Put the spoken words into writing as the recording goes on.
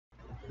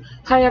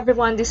Hi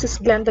everyone, this is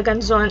Glenda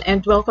Ganzon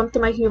and welcome to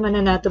my Human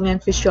Anatomy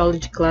and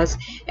Physiology class.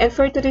 And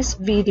for today's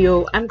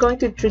video, I'm going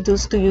to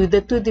introduce to you the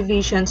two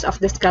divisions of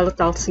the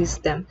skeletal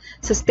system.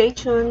 So stay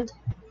tuned.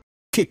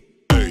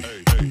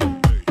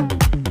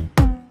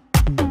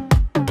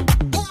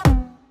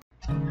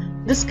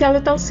 The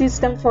skeletal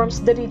system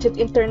forms the rigid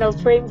internal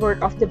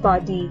framework of the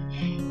body,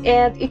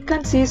 and it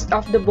consists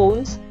of the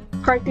bones,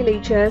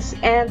 cartilages,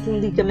 and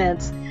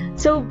ligaments.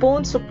 So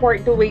bones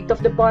support the weight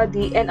of the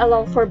body and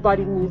allow for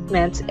body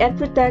movements and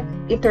protect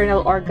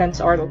internal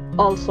organs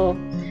also.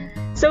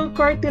 So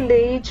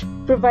cartilage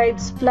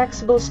provides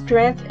flexible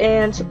strength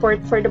and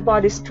support for the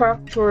body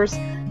structures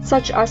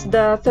such as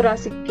the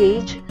thoracic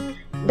cage,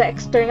 the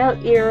external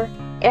ear,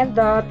 and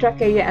the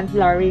trachea and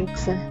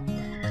larynx.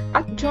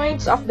 At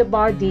joints of the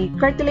body,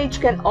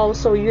 cartilage can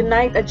also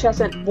unite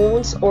adjacent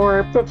bones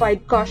or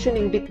provide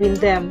cushioning between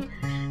them.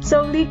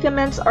 So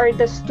ligaments are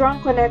the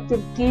strong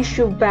connective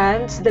tissue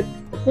bands that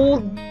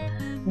hold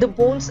the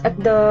bones at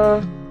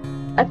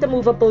the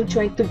movable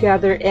joint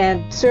together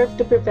and serve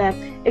to prevent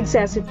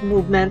excessive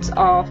movements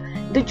of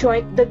the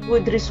joint that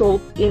would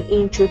result in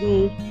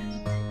injury.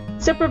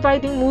 So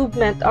providing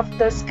movement of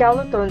the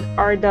skeleton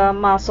are the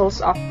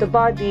muscles of the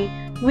body,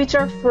 which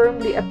are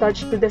firmly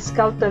attached to the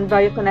skeleton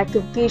via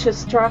connective tissue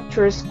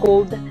structures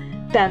called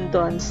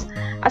tendons.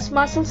 As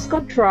muscles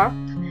contract,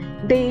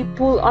 they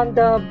pull on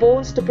the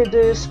bones to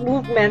produce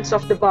movements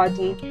of the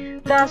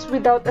body. Thus,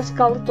 without a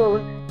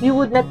skeleton, you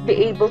would not be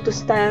able to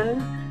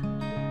stand,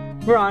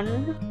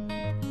 run,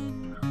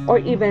 or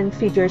even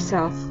feed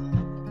yourself.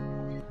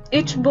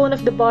 Each bone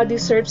of the body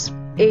serves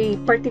a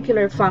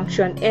particular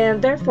function,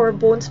 and therefore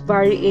bones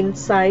vary in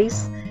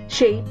size,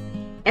 shape,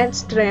 and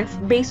strength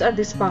based on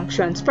these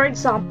functions. For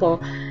example,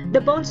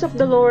 the bones of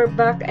the lower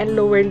back and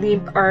lower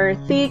limb are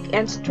thick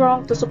and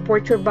strong to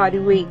support your body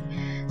weight.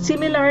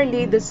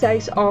 Similarly, the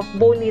size of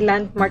bony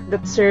landmark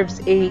that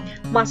serves a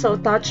muscle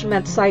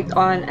attachment site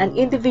on an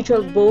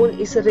individual bone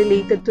is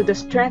related to the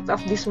strength of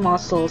these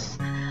muscles.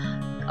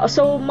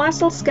 So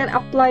muscles can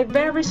apply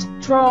very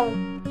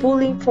strong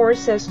pulling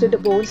forces to the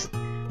bones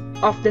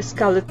of the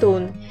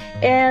skeleton,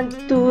 and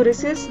to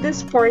resist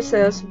these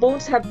forces,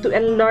 bones have to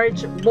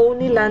enlarge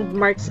bony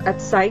landmarks at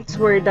sites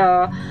where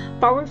the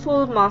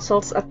powerful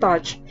muscles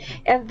attach.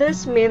 And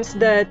this means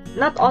that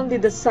not only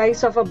the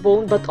size of a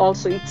bone but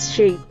also its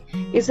shape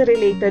is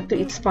related to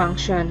its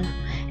function.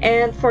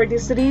 And for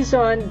this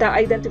reason, the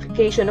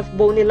identification of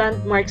bony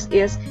landmarks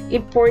is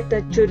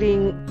important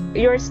during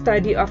your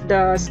study of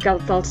the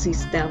skeletal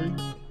system.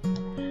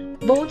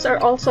 Bones are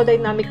also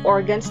dynamic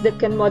organs that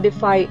can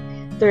modify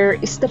their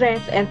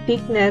strength and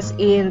thickness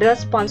in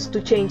response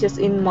to changes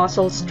in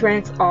muscle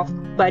strength of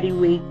body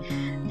weight.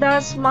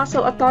 Thus,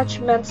 muscle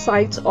attachment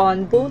sites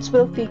on bones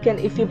will thicken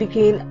if you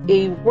begin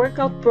a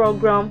workout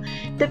program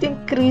that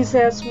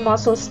increases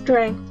muscle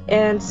strength,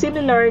 and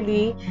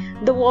similarly,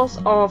 the walls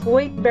of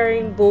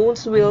weight-bearing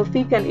bones will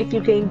thicken if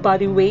you gain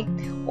body weight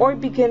or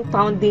begin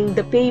pounding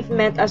the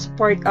pavement as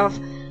part of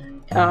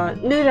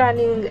new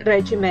running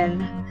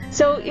regimen.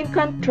 So in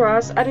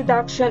contrast, a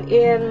reduction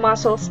in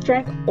muscle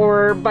strength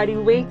or body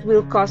weight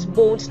will cause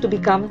bones to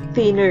become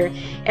thinner,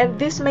 and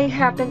this may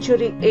happen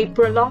during a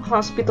prolonged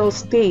hospital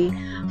stay,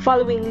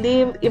 following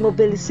limb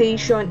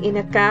immobilization in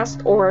a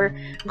cast, or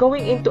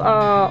going into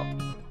a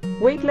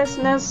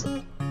weightlessness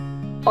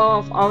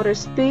of outer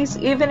space.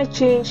 Even a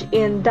change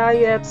in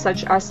diet,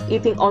 such as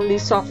eating only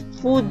soft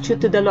food due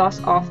to the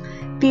loss of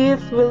teeth,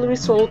 will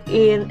result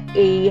in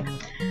a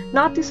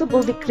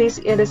noticeable decrease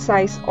in the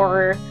size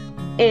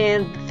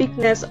and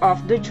thickness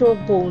of the jaw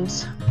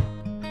bones.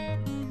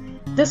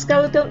 The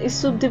skeleton is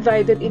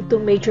subdivided into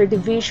major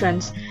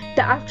divisions,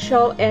 the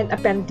axial and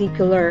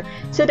appendicular.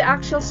 So the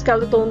axial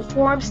skeleton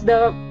forms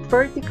the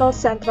vertical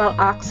central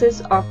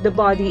axis of the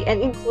body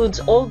and includes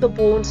all the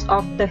bones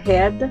of the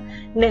head,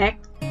 neck,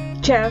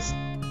 chest,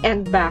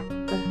 and back.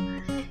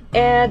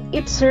 And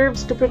it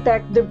serves to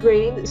protect the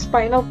brain,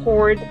 spinal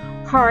cord,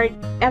 heart,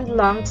 and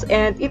lungs,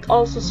 and it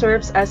also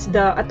serves as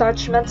the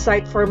attachment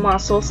site for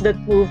muscles that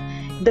move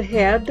the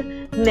head,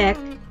 neck,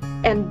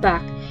 and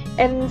back,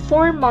 and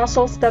for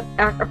muscles that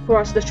act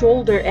across the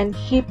shoulder and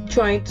hip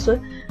joints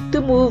to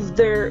move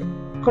their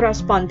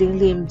corresponding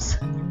limbs.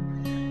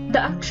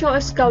 The axial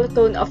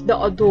skeleton of the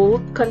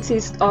adult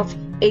consists of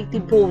 80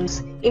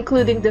 bones,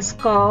 including the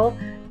skull,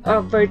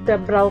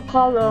 vertebral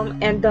column,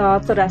 and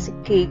the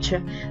thoracic cage.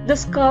 The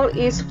skull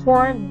is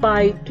formed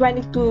by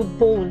 22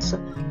 bones,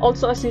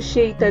 also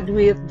associated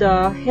with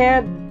the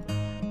head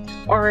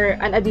or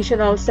an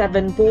additional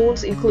 7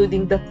 bones,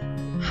 including the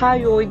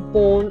hyoid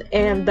bone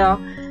and the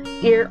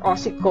ear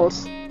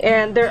ossicles.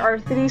 And there are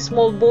 3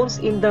 small bones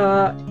in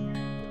the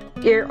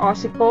ear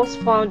ossicles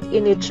found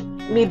in each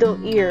middle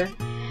ear.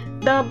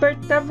 The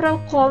vertebral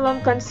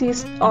column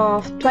consists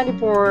of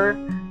 24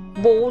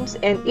 bones,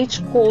 and each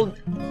called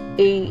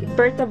a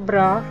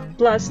vertebra,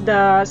 plus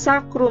the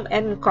sacrum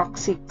and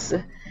coccyx.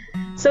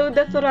 So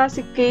the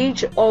thoracic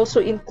cage also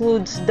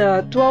includes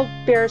the 12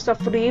 pairs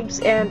of ribs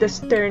and the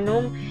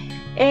sternum,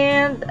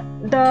 and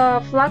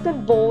the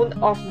flattened bone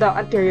of the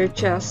anterior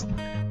chest.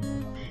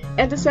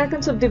 And the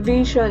second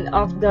subdivision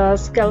of the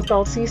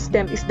skeletal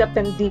system is the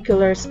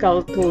appendicular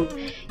skeleton.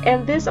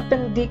 And this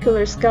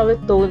appendicular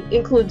skeleton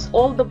includes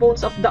all the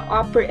bones of the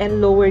upper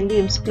and lower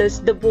limbs plus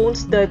the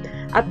bones that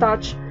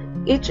attach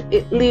each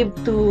limb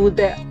to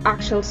the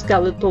axial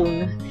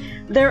skeleton.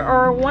 There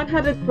are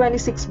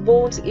 126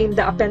 bones in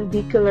the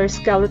appendicular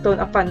skeleton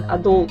of an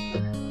adult.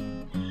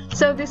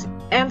 So this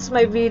ends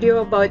my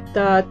video about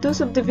the two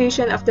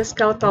subdivision of the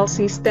skeletal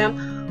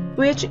system,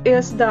 which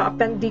is the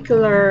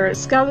appendicular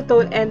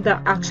skeleton and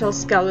the axial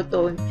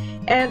skeleton.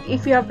 And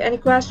if you have any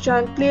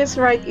question, please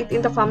write it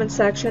in the comment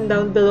section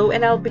down below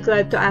and I'll be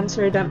glad to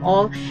answer them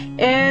all.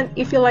 And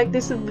if you like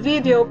this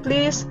video,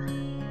 please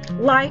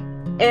like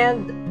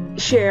and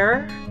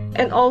share,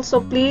 and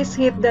also please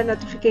hit the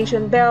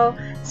notification bell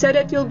so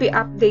that you'll be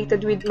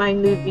updated with my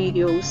new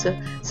videos.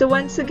 So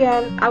once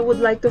again, I would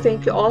like to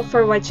thank you all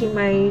for watching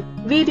my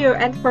video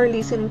and for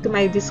listening to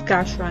my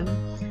discussion.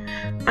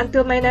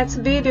 Until my next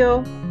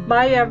video,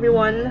 bye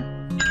everyone!